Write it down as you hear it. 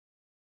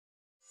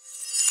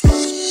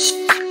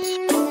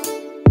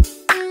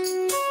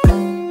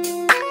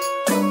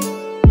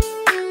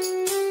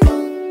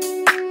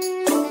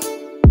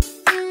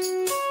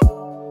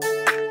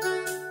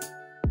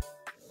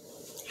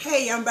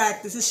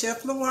back. This is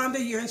Chef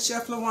LaWanda. You're in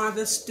Chef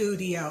LaWanda's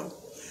studio.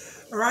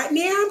 All right,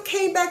 now I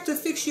came back to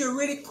fix you a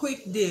really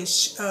quick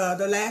dish.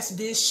 The last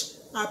dish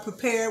I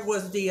prepared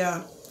was the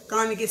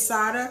carne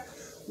asada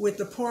with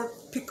the pork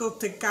pickle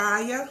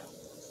tocaya.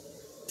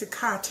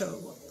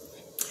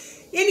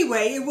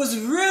 Anyway, it was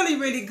really,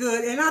 really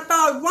good, and I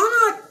thought,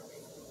 why not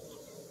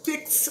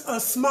fix a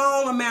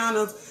small amount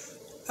of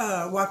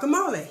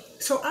guacamole?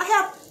 So I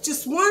have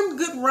just one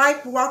good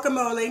ripe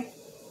avocado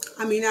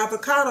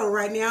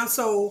right now.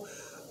 So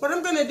what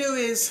I'm going to do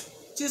is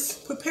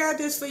just prepare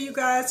this for you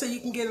guys so you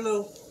can get a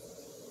little,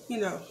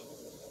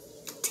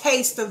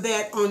 taste of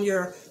that on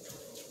your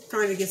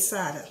carne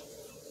asada.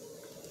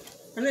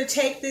 I'm going to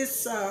take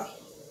this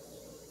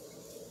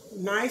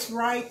nice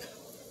ripe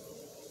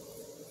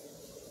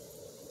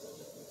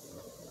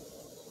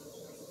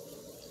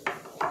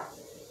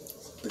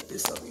put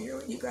this over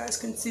here. You guys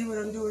can see what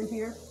I'm doing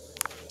here.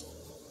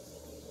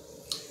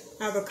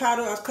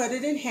 Avocado, I've cut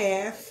it in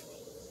half.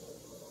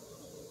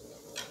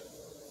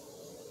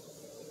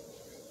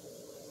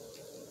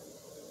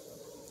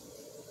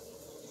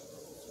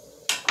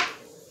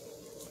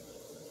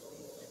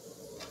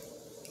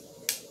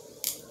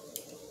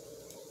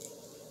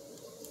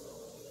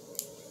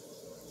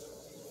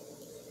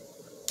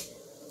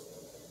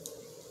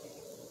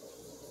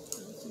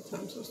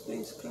 Sometimes those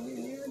things come in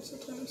here and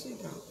sometimes they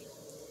don't.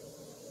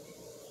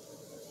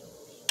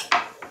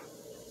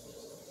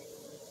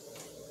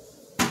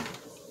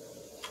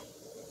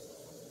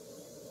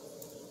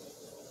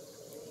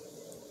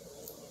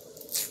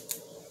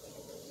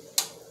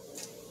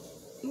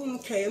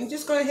 Okay, I'm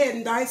just going ahead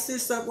and dice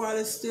this up while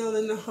it's still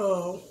in the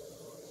hull.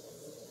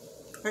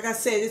 Like I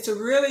said, it's a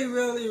really,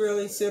 really,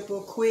 really simple,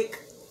 quick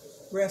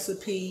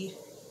recipe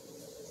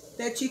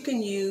that you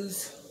can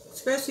use,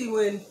 especially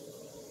when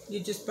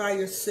you're just by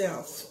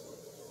yourself.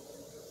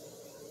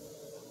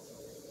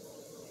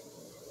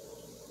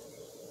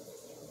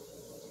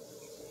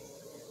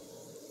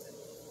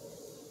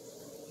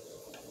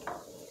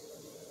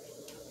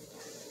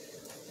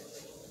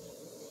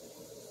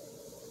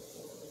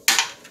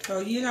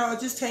 So,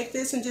 just take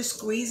this and just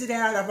squeeze it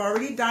out. I've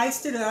already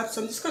diced it up,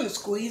 so I'm just going to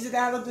squeeze it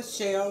out of the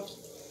shell,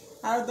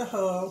 out of the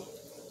hull.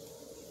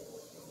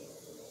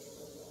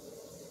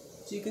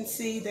 As you can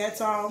see,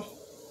 that's all.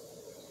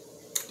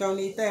 Don't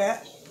need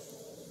that.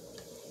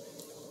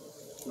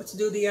 Let's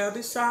do the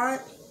other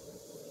side.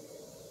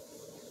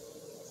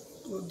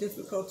 A little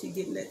difficulty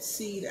getting that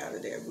seed out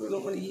of there. We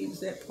don't want to use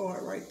that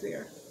part right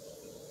there.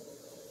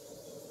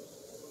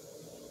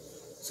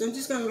 So I'm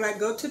just going to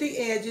go to the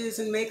edges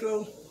and make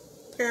little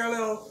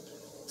parallel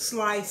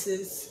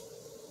slices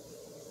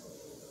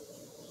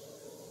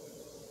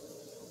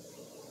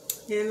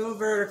and little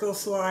vertical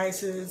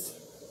slices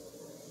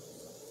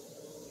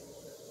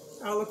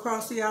all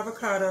across the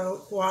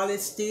avocado while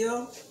it's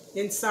still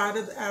inside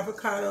of the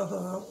avocado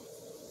hull.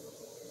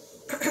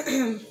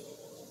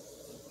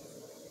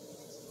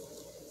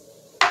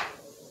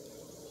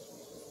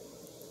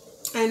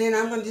 And then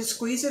I'm going to just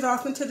squeeze it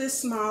off into this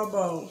small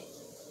bowl.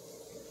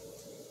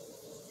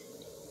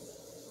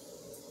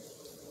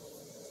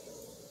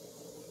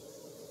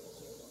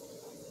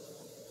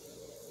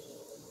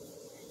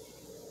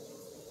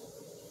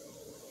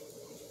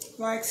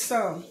 Like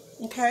so,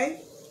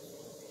 okay?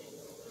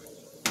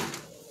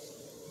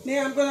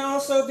 Now I'm going to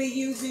also be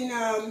using,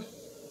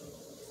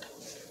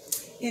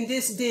 in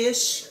this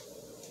dish,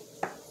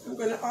 I'm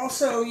going to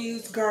also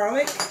use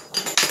garlic.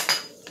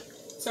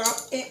 So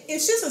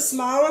it's just a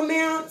small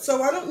amount,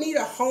 so I don't need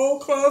a whole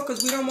clove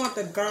because we don't want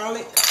the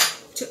garlic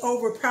to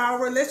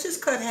overpower. Let's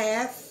just cut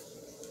half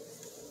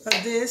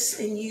of this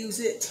and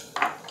use it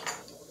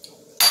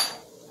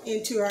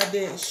into our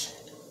dish.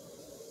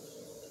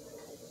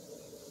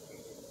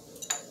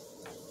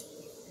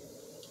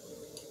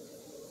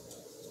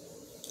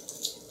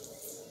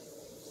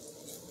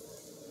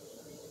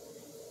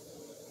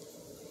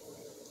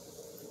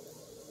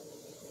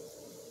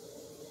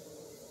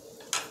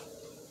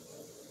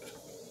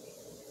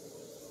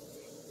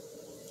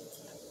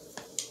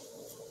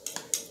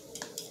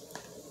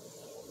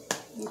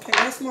 Okay,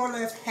 that's more or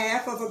less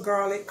half of a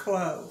garlic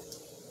clove.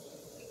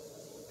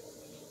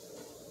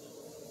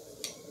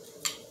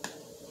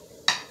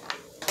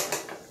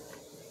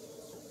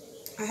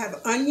 I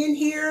have onion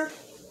here.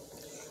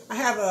 I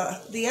have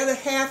the other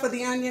half of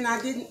the onion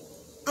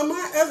on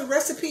my other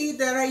recipe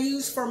that I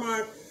use for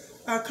my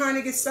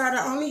carne asada,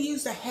 I only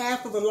used a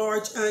half of a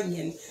large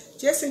onion,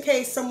 just in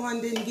case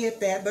someone didn't get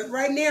that. But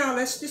right now,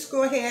 let's just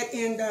go ahead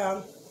and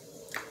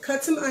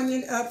cut some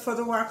onion up for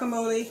the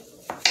guacamole.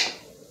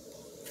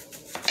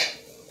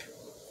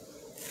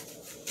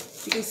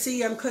 You can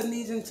see I'm cutting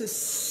these into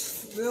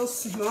real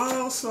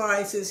small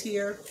slices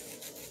here.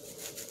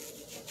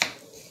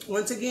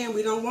 Once again,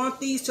 we don't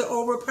want these to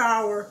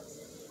overpower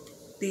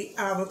the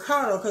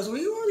avocado because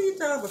we won't eat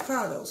the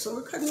avocado. So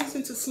we're cutting these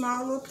into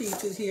small little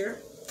pieces here.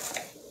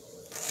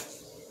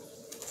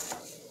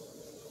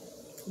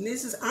 And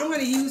I'm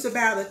going to use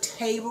about a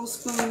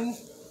tablespoon,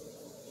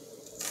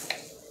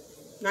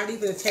 not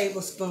even a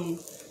tablespoon,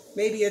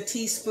 maybe a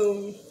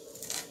teaspoon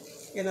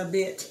and a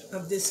bit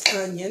of this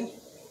onion.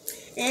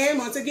 And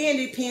once again,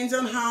 it depends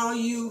on how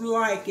you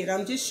like it.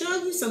 I'm just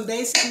showing you some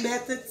basic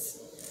methods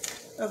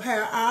of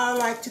how I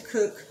like to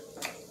cook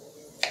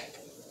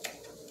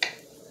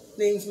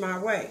things my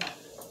way.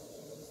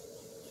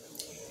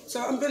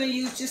 So I'm going to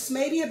use just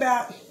maybe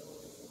about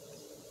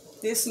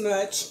this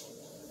much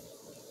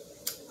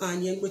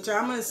onion, which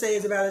I'm going to say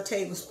is about a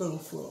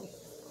tablespoonful.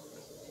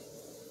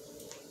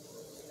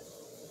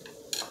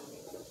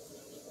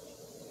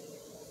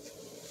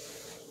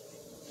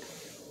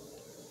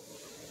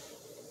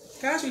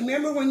 Guys,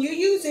 remember when you're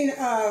using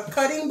a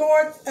cutting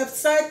board of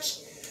such,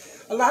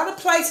 a lot of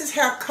places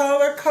have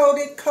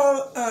color-coded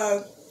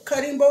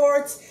cutting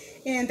boards,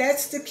 and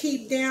that's to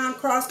keep down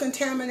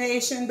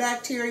cross-contamination,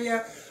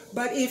 bacteria.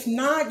 But if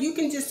not, you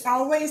can just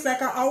always,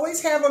 like I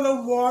always have a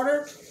little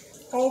water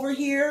over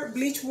here,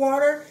 bleach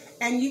water,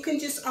 and you can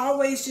just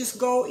always just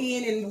go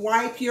in and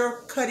wipe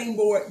your cutting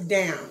board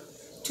down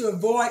to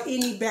avoid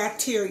any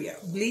bacteria.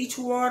 Bleach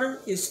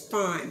water is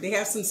fine. They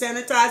have some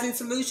sanitizing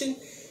solution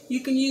you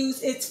can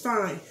use, it's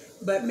fine.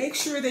 But make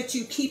sure that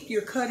you keep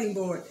your cutting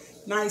board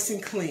nice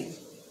and clean.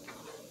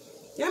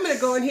 Now I'm going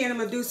to go in here and I'm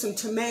going to do some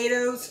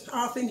tomatoes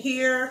off in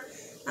here.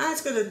 I'm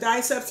just going to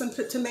dice up some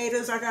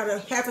tomatoes. I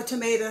got half a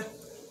tomato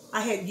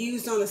I had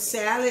used on a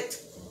salad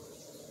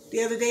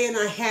the other day, and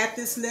I had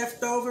this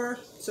left over.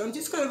 So I'm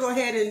just going to go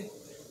ahead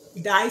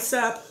and dice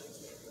up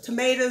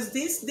tomatoes.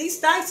 These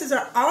dices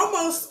are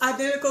almost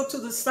identical to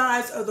the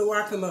size of the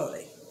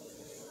guacamole,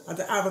 or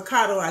the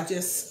avocado I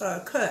just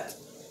cut.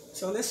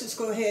 So let's just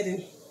go ahead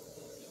and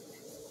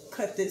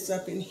cut this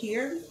up in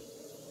here.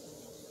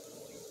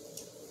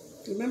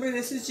 Remember,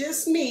 this is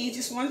just me,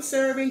 just one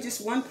serving,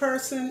 just one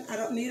person. I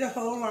don't need a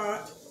whole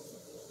lot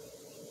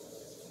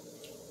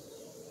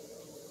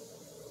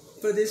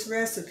for this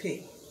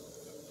recipe.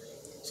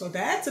 So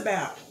that's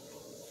about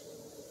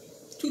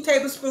 2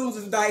 tablespoons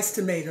of diced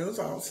tomatoes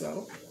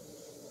also.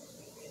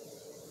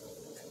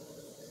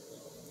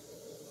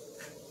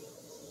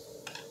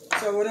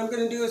 So what I'm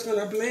going to do is going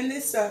to blend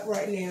this up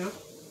right now.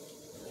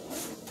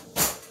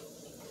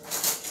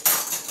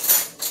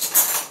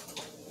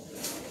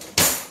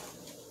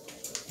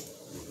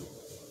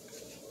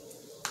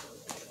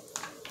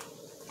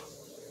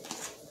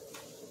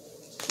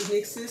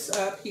 Mix this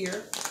up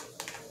here.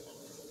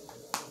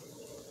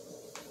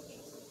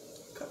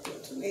 A couple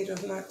of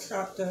tomatoes not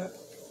chopped up.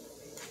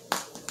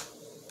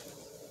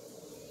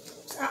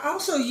 I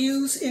also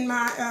use in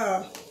my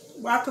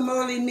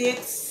guacamole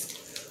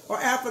mix or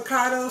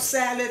avocado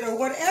salad or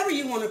whatever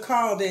you want to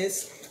call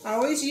this. I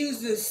always use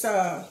this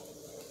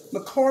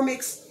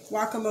McCormick's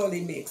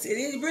guacamole mix.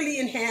 It really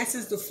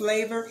enhances the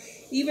flavor,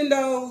 even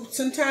though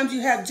sometimes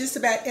you have just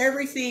about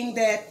everything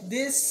that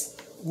this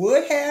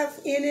would have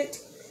in it.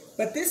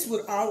 But this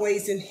would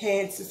always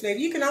enhance the flavor.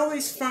 You can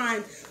always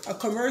find a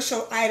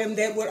commercial item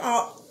that would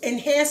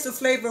enhance the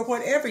flavor of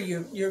whatever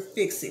you're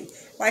fixing.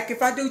 Like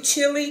if I do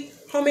chili,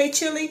 homemade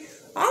chili,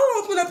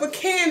 I'll open up a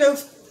can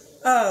of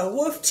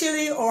wolf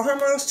chili or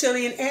Hermo's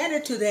chili and add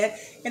it to that.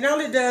 And all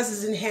it does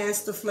is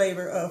enhance the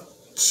flavor of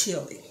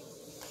chili.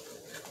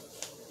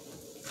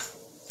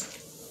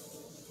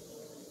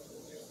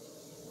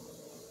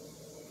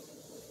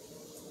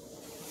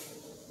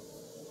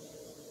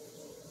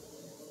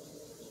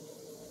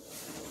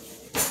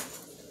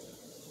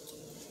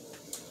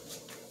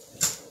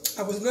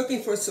 I was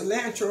looking for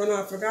cilantro and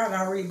I forgot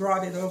I already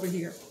brought it over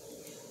here.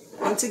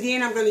 Once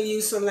again, I'm going to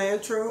use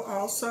cilantro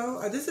also.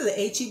 This is the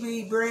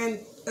H-E-B brand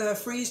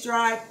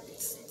freeze-dried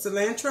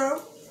cilantro,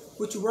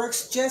 which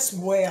works just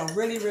well.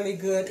 Really, really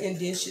good in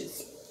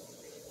dishes.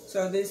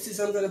 So this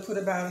is, I'm going to put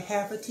about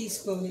 ½ a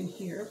teaspoon in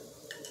here.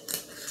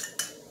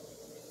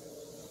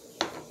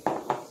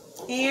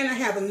 And I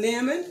have a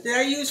lemon that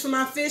I used for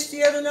my fish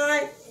the other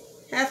night.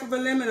 Half of a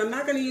lemon. I'm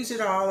not going to use it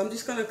all. I'm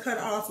just going to cut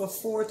off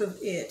 1/4 of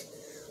it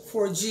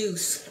for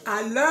juice.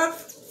 I love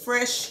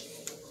fresh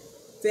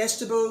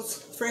vegetables,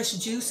 fresh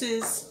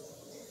juices.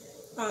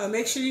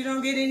 Make sure you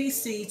don't get any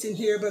seeds in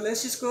here, but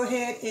let's just go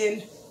ahead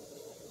and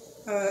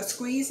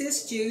squeeze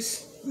this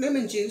juice,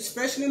 lemon juice,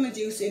 fresh lemon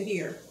juice in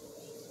here.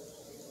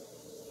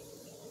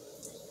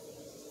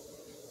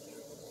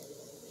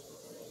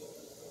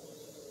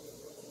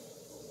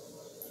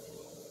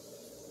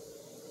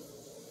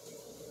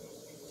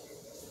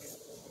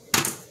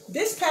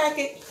 This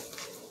packet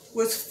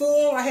was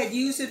full. I had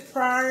used it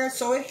prior,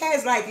 so it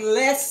has like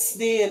less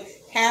than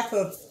half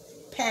a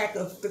pack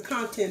of the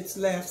contents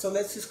left. So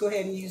let's just go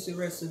ahead and use the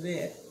rest of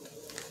it.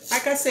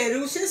 Like I said, it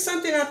was just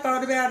something I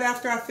thought about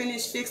after I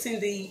finished fixing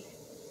the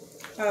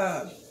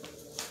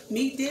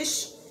meat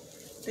dish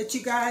that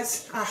you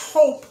guys, I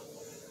hope,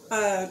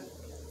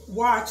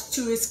 watch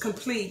to its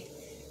complete.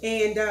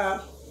 And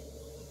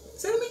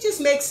so let me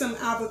just make some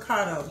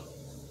avocado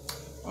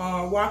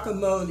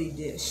guacamole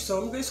dish.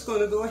 So I'm just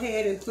going to go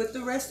ahead and put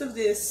the rest of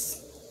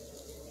this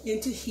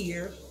into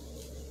here.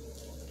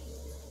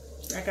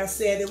 Like I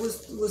said, it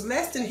was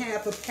less than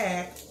half a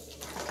pack.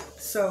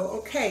 So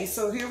okay,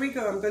 so here we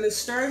go. I'm going to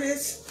stir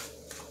this,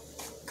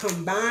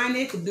 combine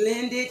it,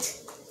 blend it.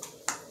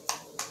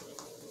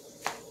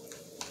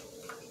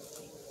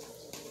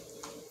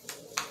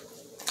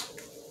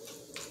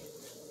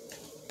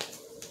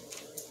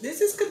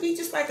 could be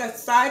just like a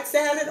side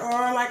salad,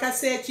 or like I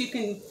said, you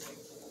can,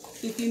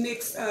 if you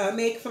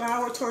make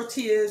flour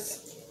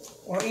tortillas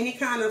or any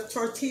kind of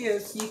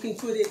tortillas, you can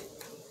put it,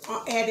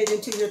 add it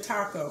into your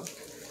taco.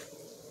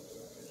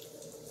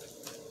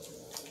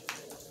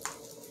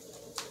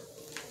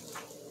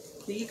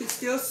 So you can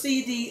still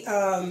see the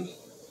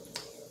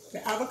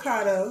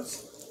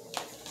avocados.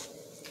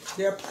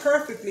 They're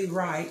perfectly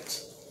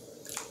right.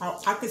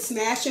 I could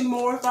smash them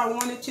more if I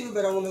wanted to,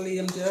 but I want to leave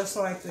them just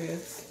like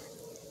this.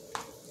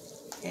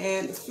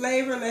 And the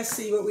flavor, let's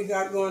see what we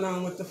got going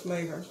on with the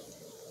flavor.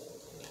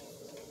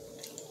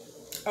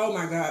 Oh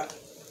my God.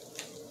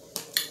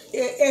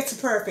 It's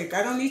perfect.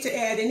 I don't need to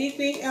add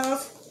anything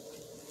else,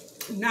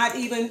 not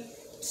even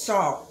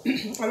salt.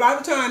 A lot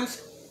of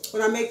times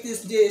when I make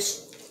this dish,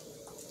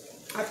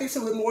 I fix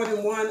it with more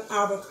than one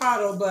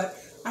avocado, but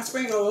I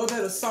sprinkle a little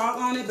bit of salt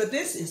on it, but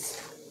this is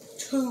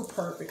too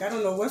perfect. I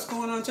don't know what's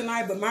going on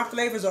tonight, but my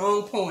flavors are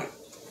on point.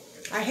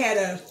 I had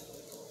a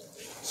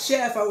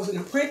chef, I was an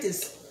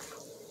apprentice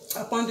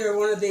up under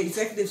one of the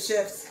executive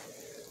chefs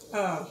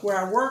where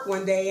I worked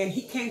one day, and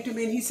he came to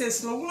me and he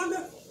says,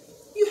 LaWanda,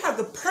 you have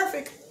the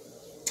perfect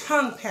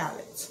tongue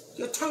palates.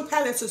 Your tongue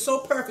palates are so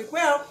perfect.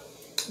 Well,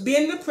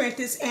 being an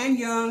apprentice and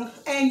young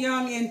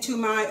into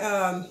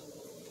my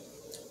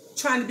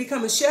trying to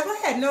become a chef, I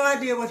had no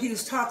idea what he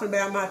was talking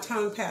about, my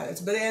tongue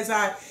palates. But as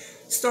I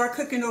start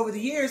cooking over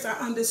the years, I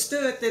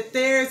understood that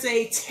there's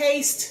a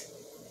taste.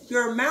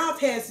 Your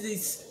mouth has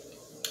these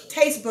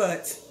taste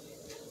buds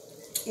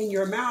in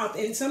your mouth,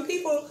 and some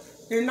people,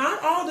 they're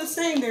not all the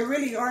same. They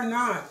really are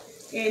not.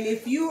 And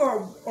if you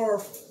are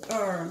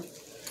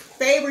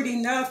favored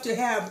enough to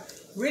have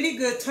really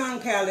good tongue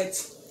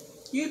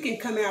palates, you can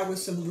come out with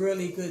some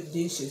really good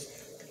dishes.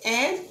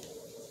 And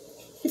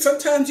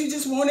sometimes you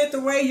just want it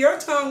the way your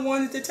tongue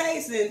wanted to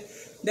taste, and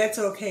that's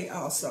okay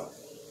also.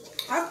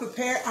 I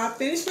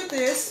finished with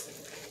this,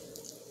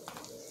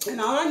 and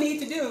all I need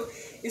to do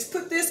is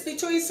put this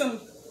between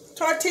some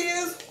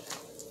tortillas,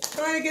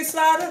 trying to get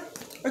started,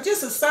 or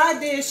just a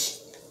side dish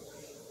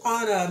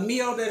on a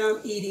meal that I'm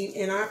eating,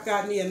 and I've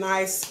got me a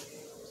nice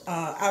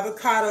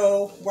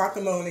avocado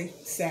guacamole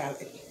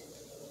salad.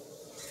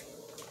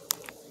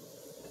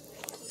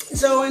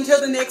 So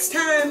until the next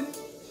time,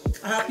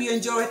 I hope you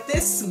enjoyed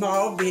this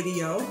small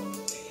video,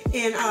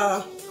 and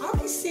I'll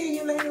be seeing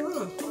you later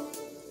on.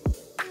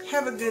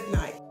 Have a good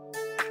night.